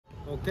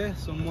Okay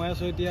so মই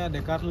আছো এতিয়া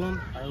ডেকাথলন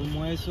আৰু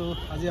মই আছো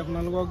আজি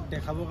আপোনালোকক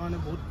দেখাবৰ কাৰণে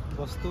বহুত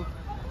বস্তু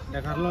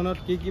ডেকাথলনত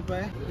কি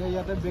পায়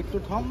ইয়াতে বেগটো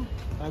থম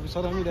তাৰ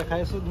পিছত আমি দেখাই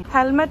আছো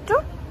হেলমেটটো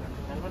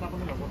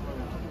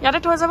ইয়াতে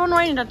থৈ যাব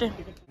নোৱাৰি তাতে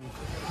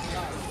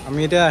আমি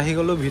এতিয়া আহি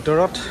গলো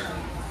ভিতৰত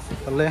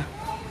হলে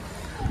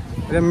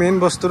এটা মেইন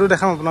বস্তুটো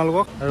দেখাম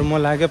আপোনালোকক আৰু মই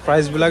লাগে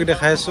প্ৰাইস বিলাক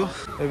দেখাই আছো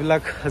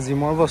এইবিলাক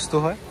জিমৰ বস্তু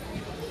হয়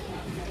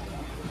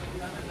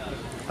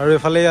আৰু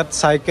এফালে ইয়াত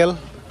সাইকেল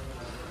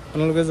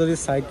আপোনালোকে যদি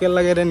সাইকেল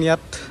লাগে দেন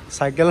ইয়াত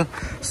সাইকেল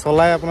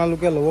চলাই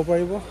আপোনালোকে ল'ব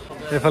পাৰিব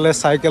এফালে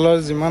সাইকেলৰ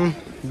যিমান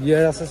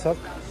গিয়াৰ আছে সব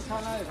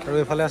আৰু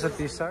এফালে আছে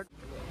টি-শাৰ্ট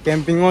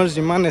কেম্পিংৰ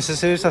যিমান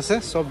এসেসৰিজ আছে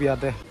সব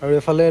ইয়াতে আৰু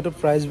এফালে এটো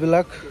প্ৰাইস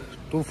বিলাক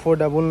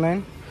 2499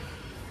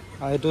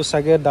 আৰু এটো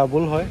সাগে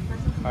ডাবল হয়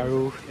আৰু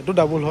এটো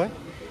ডাবল হয়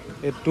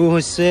এটো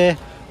হৈছে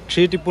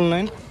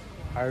 3999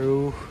 আৰু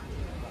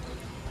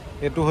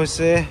এটো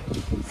হৈছে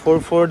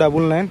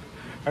 4499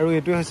 আৰু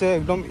এটো হৈছে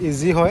একদম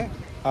ইজি হয়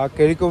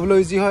কেৰি কৰিবলৈ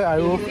ইজি হয়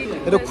আৰু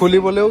এটো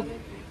খুলিবলৈও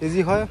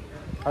ইজি হয়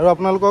আৰু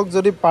আপোনালোকক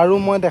যদি পাৰো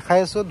মই দেখাই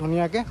আছো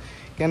ধুনিয়াকে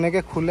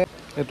কেনেকে খুলে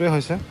এটোই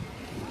হৈছে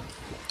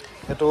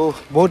এটো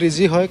বহুত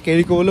ইজি হয়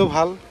কেৰি কৰিবলৈও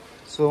ভাল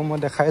সো মই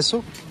দেখাই আছো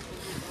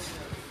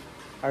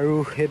আৰু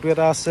এটো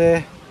এটা আছে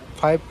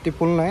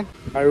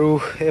 5999 আৰু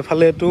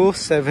এফালে এটো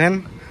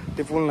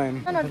 7999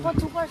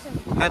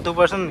 হ্যাঁ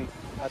 2% নি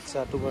আচ্ছা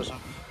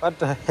 2% বাট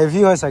হেভি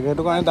হয় সাগে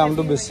এটো কাৰণে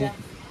দামটো বেছি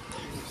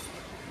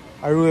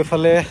আৰু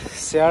এফালে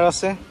চেয়াৰ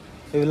আছে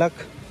এইবিলাক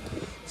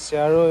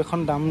চেয়াৰৰ এখন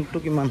দামটো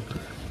কিমান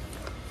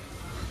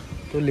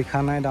তো লিখা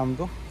নাই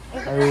দামটো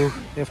আৰু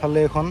এফালে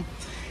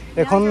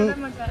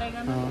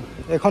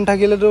এখন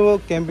থাকিলেতো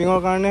কেম্পিংৰ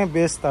কাৰণে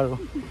বেষ্ট আৰু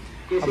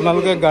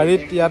আপোনালোকে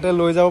গাড়ীত ইয়াতে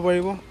লৈ যাব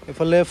পাৰিব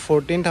এফালে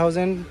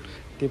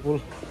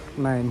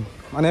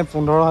 14999 মানে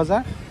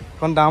 15000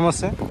 এখন দাম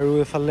আছে আৰু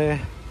এফালে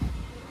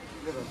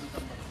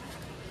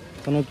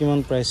কোন কিমান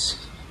প্ৰাইস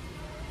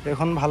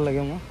এখন ভাল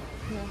লাগে মোৰ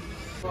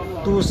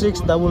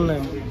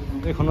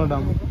 2699 এখনৰ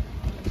দাম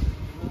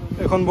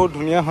এখন বহুত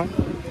ধুনিয়া হয়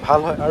ভাল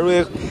হয় আৰু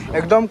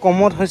একদম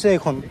কমত হৈছে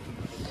এখন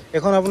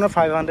আপোনাৰ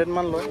 500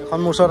 মান লয় এখন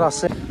মুছত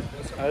আছে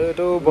আৰু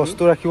এটো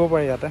বস্তু ৰাখিব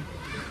পাৰি ইয়াতে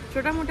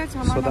ছোটা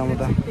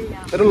মোটা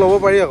এটো ল'ব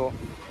পাৰি আকৌ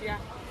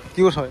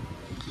কিউট হয়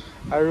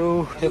আৰু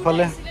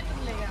এফালে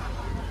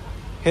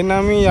হেনা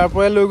আমি ইয়াৰ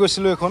পৰা লৈ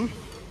গৈছিলো এখন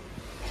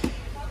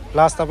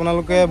লাষ্ট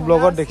আপোনালোকে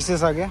ব্লগত দেখিছে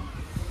সাগে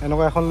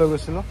এনেকুৱা এখন লৈ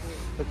গৈছিলো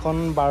এখন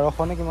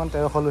 1200 নে কিমান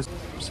 1300 লৈছিল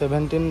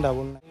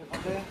 1799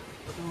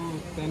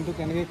 পেনটো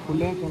কেনেকৈ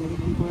খুলে কেনেকৈ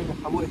কি কৰি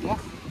দেখাব এতিয়া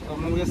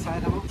আপোনালোকে চাই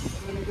থাকক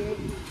কেনেকৈ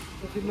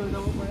উঠিত লৈ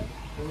যাব পাৰে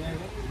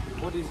ধুনীয়াকৈ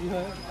বহুত ইজি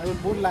হয় আৰু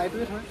বহুত লাইট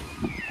ৱেইট হয়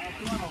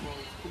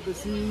খুব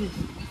বেছি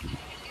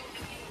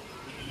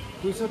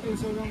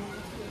 200-300 গ্ৰাম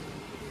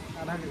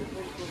আধা কেজি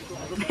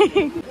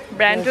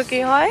ব্ৰ্যান্ডটো কি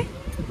হয়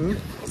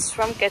ইটস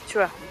ফ্ৰম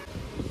কেচুৱা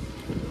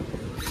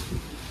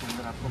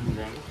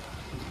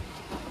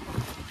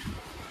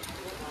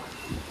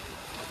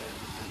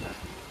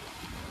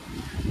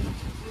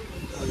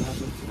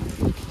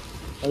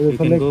You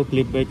can go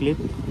clip by clip.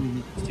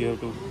 So you have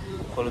to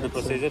follow the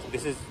procedure.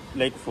 This is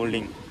like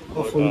folding.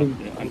 Folding.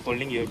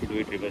 Unfolding, you have to do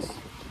it reverse.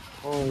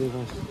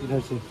 reverse.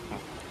 इधर से.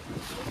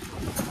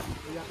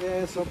 ইয়াতে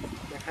সব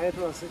দেখাই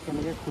থোৱা আছে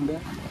কেনেকৈ খুলে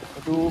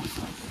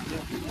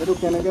এটো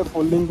কেনেকৈ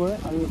ফোল্ডিং কৰে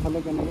আৰু ইফালে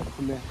কেনেকৈ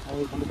খুলে আৰু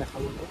ইফালে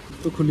দেখাব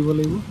তো খুলিব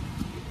লাগিব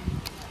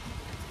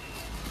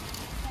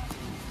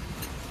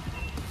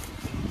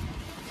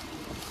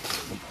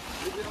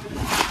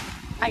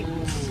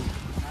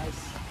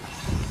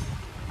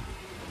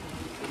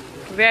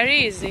very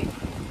easy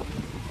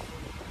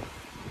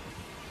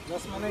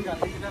just মানে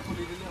গাড়ী কিটা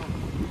খুলি দিলে হ'ব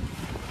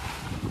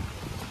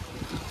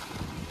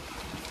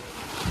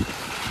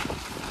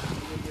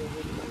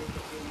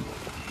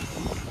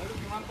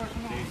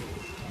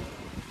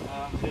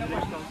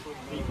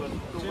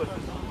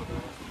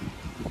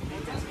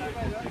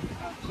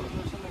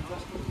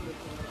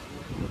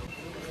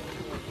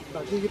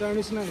বাকি কিটাৰ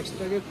নিচিনা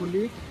এক্সট্ৰাকে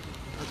খুলি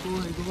আকৌ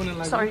হেৰি কৰিব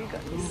নালাগে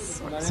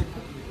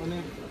মানে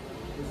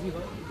ইজি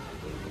হয়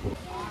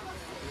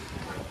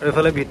আৰু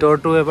এফালে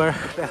ভিতৰটো এবাৰ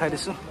দেখাই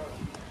দিছো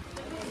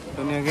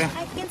ধুনীয়াকে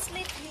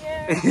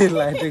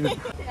লাইটিং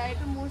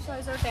এইটো মোৰ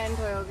সাইজৰ টেন্ট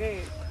হয় ওকে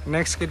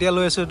নেক্সট কেতিয়া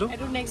লৈ আছো এটো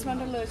নেক্সট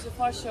মান্থ লৈ আছো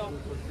ফৰ শো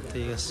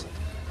ঠিক আছে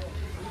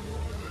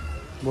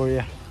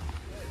বঢ়িয়া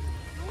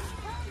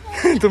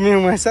তুমি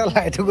উমাইছা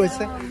লাইটু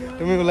গৈছে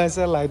তুমি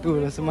ওলাইছা লাইটু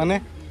ওলাইছে মানে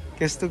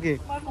কেছটো কি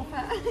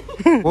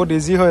বহুত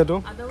ইজি হয় এটো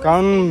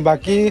কাৰণ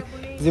বাকি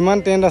যিমান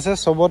টেন্ট আছে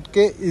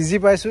সবতকে ইজি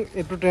পাইছো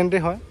এটো টেন্টে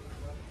হয়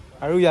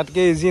আৰু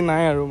ইয়াতকে ইজি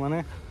নাই আৰু মানে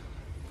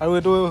আৰু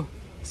এটো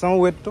সাম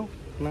ওয়েটটো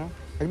না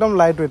একদম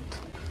লাইট ওয়েট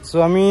সো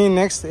আমি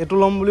নেক্সট এটো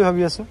লম বুলি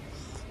ভাবি আছো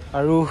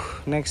আৰু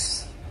নেক্সট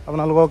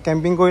আপোনালোকক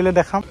কেম্পিং কৰিলে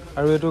দেখাম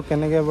আৰু এটো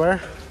কেনেকৈ এবাৰ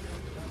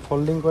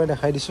ফোল্ডিং কৰি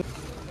দেখাই দিছো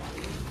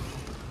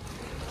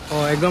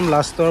একদম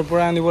লাষ্টৰ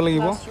পৰা আনিব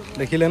লাগিব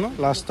দেখিলে ন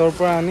লাষ্টৰ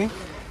পৰা আনি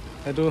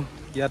এটো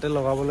ইয়াতে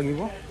লগাব লাগিব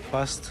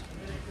ফাৰ্স্ট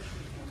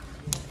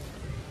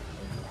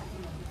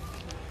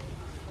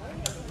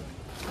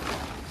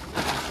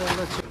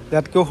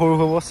ইয়াতকেও সৰু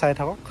হ'ব চাই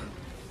থাকক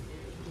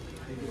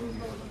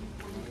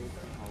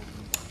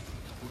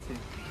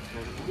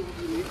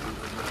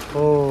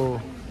Oh,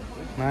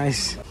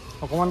 nice.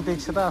 অকমান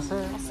টেক্স এটা আছে,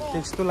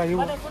 টেক্সটো লাগিব।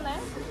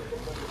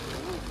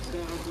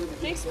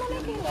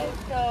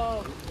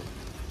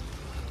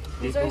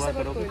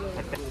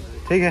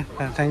 ঠিক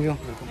আছে, থেংক ইউ।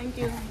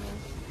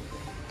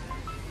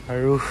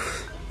 আৰু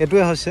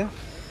এইটোৱে হৈছে,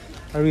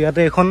 আৰু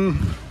ইয়াতে এখন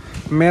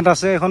মেট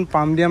আছে, এখন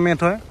পাম দিয়া মেট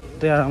হয়,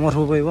 তাতে আৰামত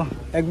হ'ব পাৰিব।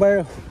 একবাৰ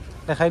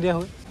দেখাই দিয়া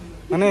হয়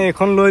মানে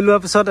এইখন লৈ লোৱাৰ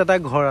পিছত এটা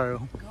ঘৰ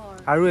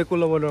আৰু একো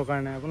ল'ব দৰকাৰ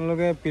নাই।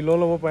 আপোনালোকে পিলো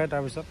ল'ব পাৰে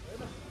তাৰপিছত,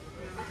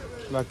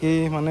 বাকী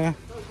মানে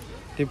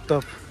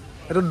টিপটপ।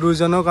 এইটো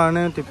দুজনৰ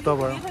কাৰণে টিপটপ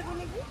আৰু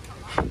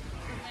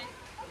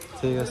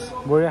ঠিক আছে,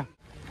 বঢ়িয়া।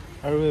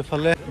 আৰু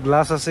এইফালে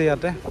গ্লাছ আছে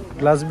ইয়াতে,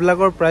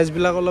 গ্লাছবিলাকৰ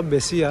প্ৰাইচবিলাক অলপ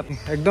বেছি ইয়াত,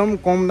 একদম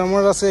কম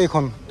দামত আছে।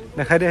 এইখন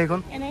দেখাই দিয়া,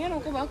 সেইখন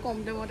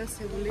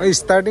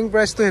ষ্টাৰ্টিং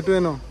প্ৰাইচটো সেইটোৱে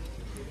ন?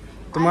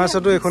 তোমাৰ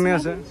ওচৰতো এইখনেই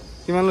আছে।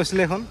 কিমান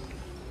লৈছিলে এইখন?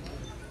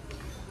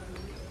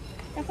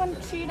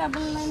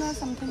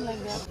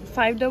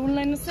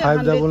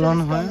 599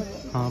 হয়,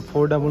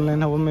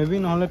 499 হ'ব মেবি,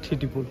 নহ'লে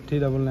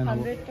 399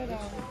 হ'ব।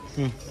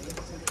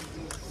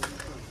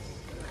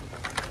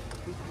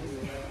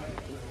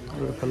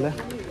 আৰু এইফালে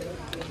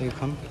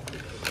এইখন,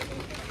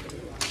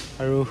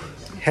 আৰু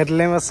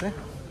হেডলেম্প আছে,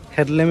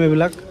 হেডলেম্প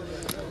এইবিলাক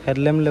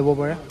হেডলেম্প ল'ব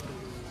পাৰে।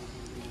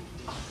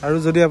 আৰু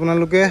যদি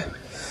আপোনালোকে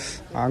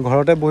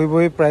ঘৰতে বহি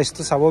বহি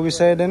প্ৰাইচটো চাব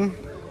বিচাৰে দেন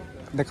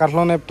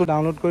ডেকাথলন এপটো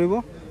ডাউনলোড কৰিব,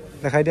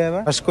 দেখাই দিয়া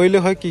এবাৰ। চাৰ্চ কৰিলে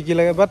হয় কি কি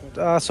লাগে, বাট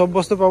চব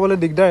বস্তু পাবলৈ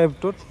দিগদাৰ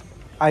এপটোত।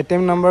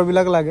 আইটেম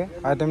নাম্বাৰবিলাক লাগে,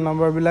 আইটেম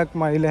নাম্বাৰবিলাক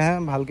মাৰিলেহে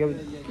ভালকৈ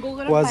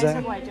পোৱা যায়।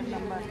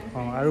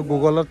 আৰু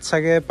গুগলত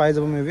চাগে পাই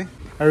যাব মেবি।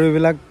 আৰু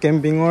এইবিলাক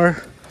কেম্পিঙৰ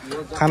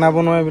খানা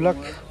বনোৱা, এইবিলাক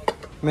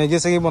মেগী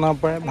চেগি বনাব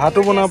পাৰে, ভাতো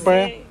বনাব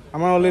পাৰে।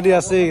 আমাৰ অলৰেডি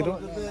আছে এইটো,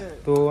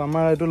 তো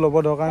আমাৰ এইটো ল'ব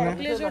দৰকাৰ নাই।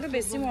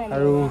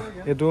 আৰু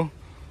এইটো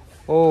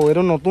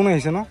এইটো নতুন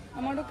আহিছে ন?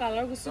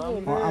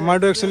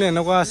 আমাৰতো একচুৱেলি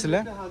এনেকুৱা আছিলে,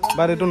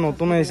 বাট এইটো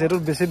নতুন আহিছে, এইটো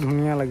বেছি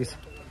ধুনীয়া লাগিছে।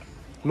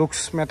 লুকছ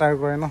মেটাৰ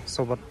কৰে ন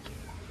চবত।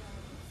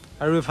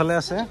 আৰু এইফালে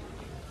আছে,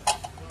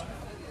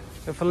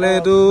 এইফালে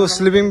এইটো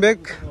স্লিপিং বেগ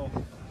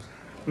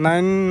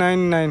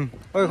 999।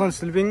 এইখন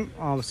স্লিপিং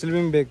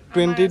বেগ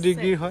 20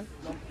 ডিগ্ৰী হয়,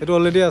 এইটো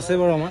অলৰেডি আছে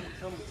বাৰু আমাৰ।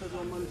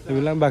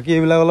 এইবিলাক বাকী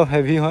এইবিলাক অলপ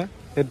হেভি হয়।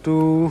 এইটো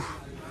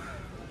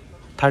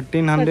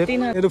 1300,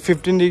 এইটো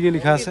 15 ডিগ্ৰী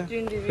লিখা আছে,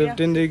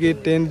 15 ডিগ্ৰী,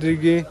 10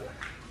 ডিগ্ৰী,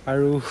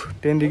 আৰু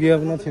 10 ডিগ্ৰী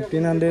আপোনাৰ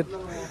 1500,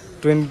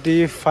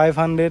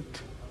 2500,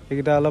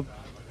 এইকেইটা অলপ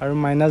আৰু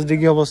মাইনাছ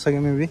ডিগ্ৰী হ'ব চাগে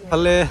মেবি।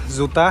 এইফালে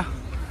জোতা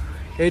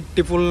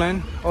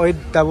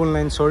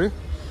 899 চৰি।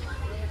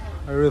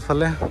 আৰু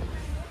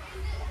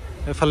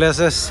এইফালে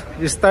আছে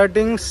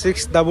ষ্টাৰ্টিং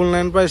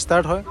 699 পৰা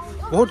ষ্টাৰ্ট হয়,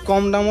 বহুত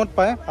কম দামত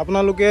পায়।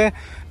 আপোনালোকে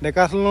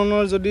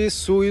ডেকাথলনৰ যদি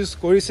শ্বু ইউজ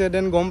কৰিছে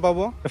দেন গম পাব।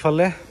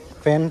 এইফালে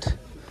পেণ্ট,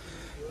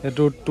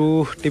 এইটো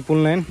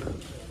 2999,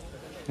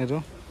 এইটো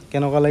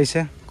কেনেকুৱা লাগিছে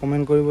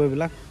কমেণ্ট কৰিব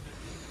এইবিলাক।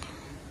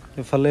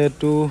 এইফালে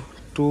এইটো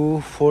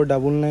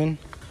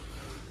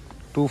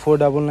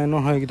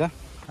 2499 হয় এইকেইটা।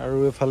 আৰু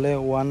এইফালে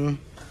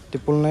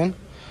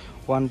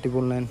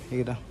 199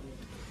 এইকেইটা।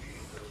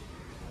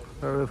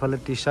 আৰু এইফালে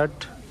টি চাৰ্ট,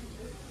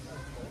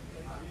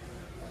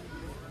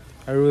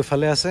 আৰু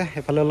এইফালে আছে,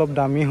 এইফালে অলপ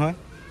দামী হয়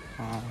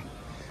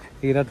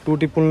এইকেইটা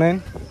 2999।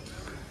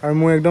 আৰু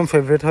মোৰ একদম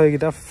ফেভৰেট হয়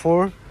এইকেইটা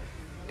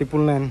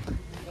 4999।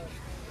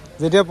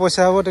 যেতিয়া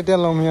পইচা হ'ব তেতিয়া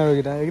ল'মহি আৰু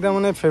এইকেইটা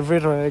মানে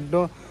ফেভৰেট হয়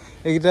একদম।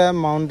 এইকেইটা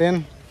মাউণ্টেইন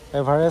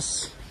এভাৰেষ্ট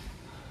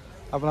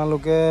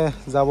আপোনালোকে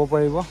যাব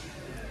পাৰিব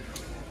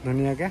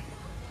ধুনীয়াকৈ।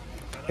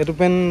 এইটো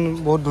পেণ্ট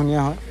বহুত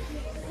ধুনীয়া হয়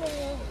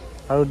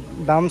আৰু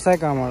দাম চাই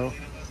কাম আৰু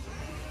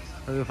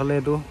এইফালে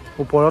এইটো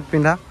ওপৰত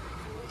পিন্ধা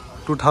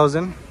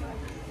 2000।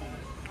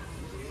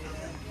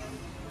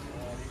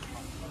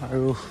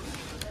 আৰু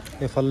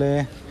এইফালে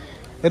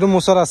এইটো মোৰ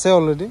ওচৰত আছে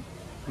অলৰেডি,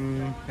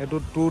 এইটো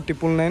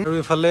 2999। আৰু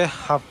এইফালে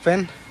হাফ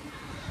পেণ্ট,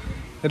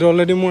 এইটো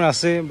অলৰেডি মোৰ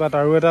আছে, বাট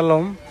আৰু এটা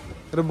ল'ম।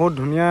 এইটো বহুত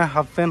ধুনীয়া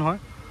হাফ পেণ্ট হয়,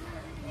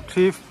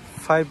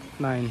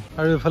 359।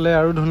 আৰু এইফালে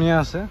আৰু ধুনীয়া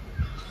আছে,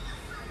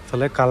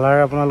 এইফালে কালাৰ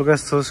আপোনালোকে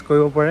চুজ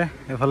কৰিব পাৰে।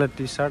 এইফালে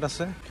টি চাৰ্ট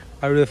আছে,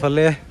 আৰু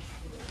এইফালে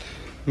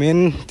মেইন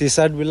টি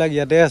চাৰ্টবিলাক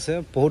ইয়াতে আছে,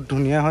 বহুত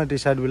ধুনীয়া হয় টি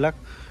চাৰ্টবিলাক।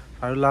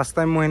 আৰু লাষ্ট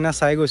টাইম মই সেইদিনা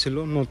চাই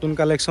গৈছিলোঁ, নতুন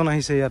কালেকশ্যন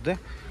আহিছে ইয়াতে।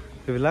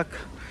 এইবিলাক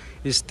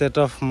ষ্টেট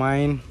অফ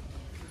মাইণ্ড,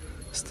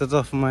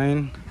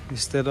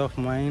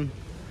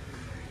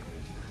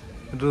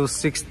 এইটো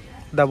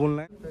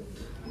 699।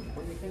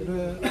 এইটো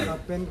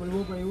হাফ পেণ্ট কৰিব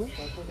পাৰিব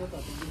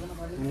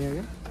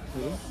ধুনীয়াকৈ,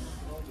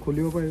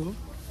 খুলিব পাৰিব।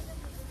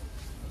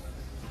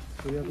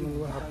 যদি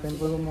আপোনালোকৰ হাফ পেণ্ট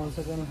কৰিব মন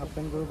আছে তেনে হাফ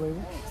পেণ্ট কৰিব পাৰিব।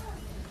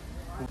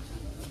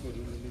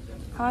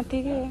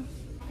 ঠিক আছে।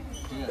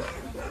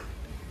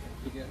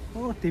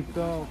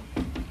 টিপটপ।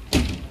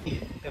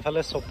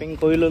 এইফালে শ্বপিং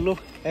কৰি ল'লোঁ,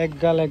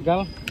 একগাল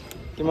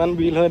কিমান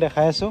বিল হয়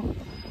দেখাই আছোঁ।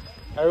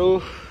 আৰু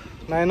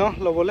নাই ন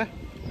ল'বলৈ,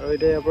 আৰু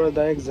এতিয়া ইয়াৰ পৰা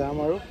ডাইৰেক্ট যাম।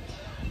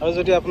 আৰু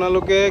যদি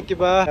আপোনালোকে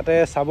কিবা ইয়াতে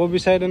চাব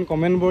বিচাৰে দেন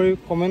কমেণ্ট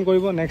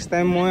কৰিব। নেক্সট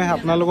টাইম মই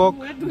আপোনালোকক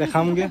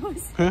দেখামগৈ।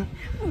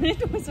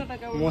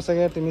 মোৰ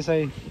চাগে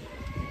 3-4।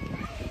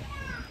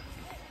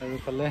 আৰু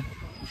এইফালে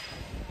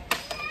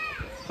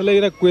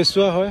এইকেইটা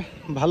কুৱেচুৱা হয়,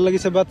 ভাল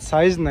লাগিছে, বাট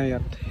চাইজ নাই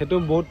ইয়াত। সেইটো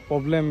বহুত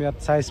প্ৰব্লেম ইয়াত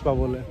চাইজ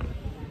পাবলৈ।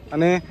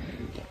 মানে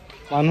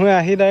মানুহে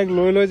আহি ডাইৰেক্ট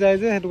লৈ যায়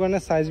যে সেইটো কাৰণে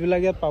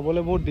চাইজবিলাক ইয়াত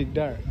পাবলৈ বহুত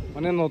দিগদাৰ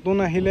মানে নতুন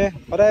আহিলে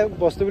সদায়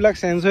বস্তুবিলাক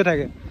চেঞ্জ হৈ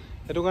থাকে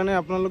সেইটো কাৰণে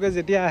আপোনালোকে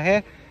যেতিয়া আহে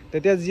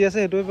তেতিয়া যি আছে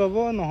সেইটোৱে পাব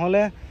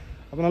নহ'লে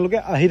আপোনালোকে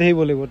আহি থাকিব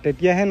লাগিব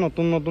তেতিয়াহে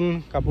নতুন নতুন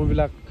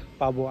কাপোৰবিলাক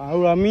পাব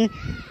আৰু আমি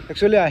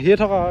একচুৱেলি আহিয়ে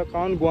থকা হয়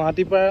কাৰণ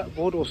গুৱাহাটীৰ পৰা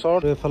বহুত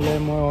ওচৰত এইফালে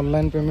মই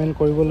অনলাইন পে'মেণ্ট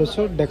কৰিব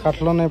লৈছোঁ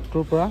ডেকাথলন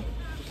এপটোৰ পৰা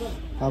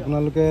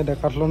আপোনালোকে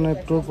ডেকাথলন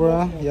এপটোৰ পৰা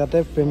ইয়াতে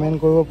পে'মেণ্ট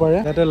কৰিব পাৰে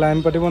ইয়াতে লাইন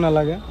পাতিব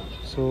নালাগে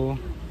চ'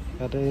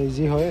 ইয়াতে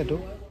ইজি হয় এইটো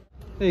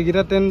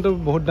এইকেইটা টেনটো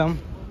বহুত দাম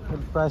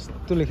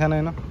প্ৰাইচটো লিখা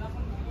নাই ন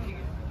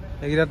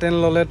এইকেইটা টেন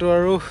ল'লেতো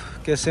আৰু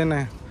কেছে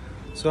নাই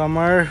চ'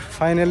 আমাৰ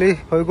ফাইনেলি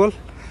হৈ গ'ল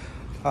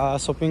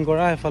শ্বপিং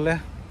কৰা এইফালে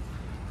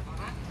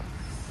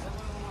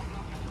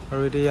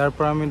আৰু এতিয়া ইয়াৰ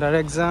পৰা আমি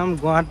ডাইৰেক্ট যাম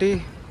গুৱাহাটী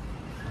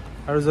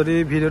আৰু যদি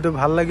ভিডিঅ'টো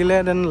ভাল লাগিলে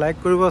দেন লাইক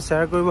কৰিব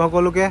শ্বেয়াৰ কৰিব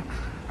সকলোকে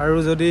আৰু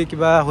যদি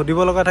কিবা সুধিব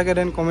লগা থাকে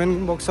দেন কমেণ্ট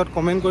বক্সত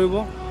কমেণ্ট কৰিব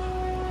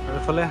আৰু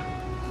এইফালে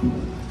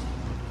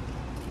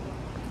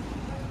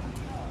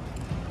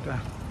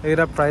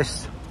এইকেইটা প্ৰাইচ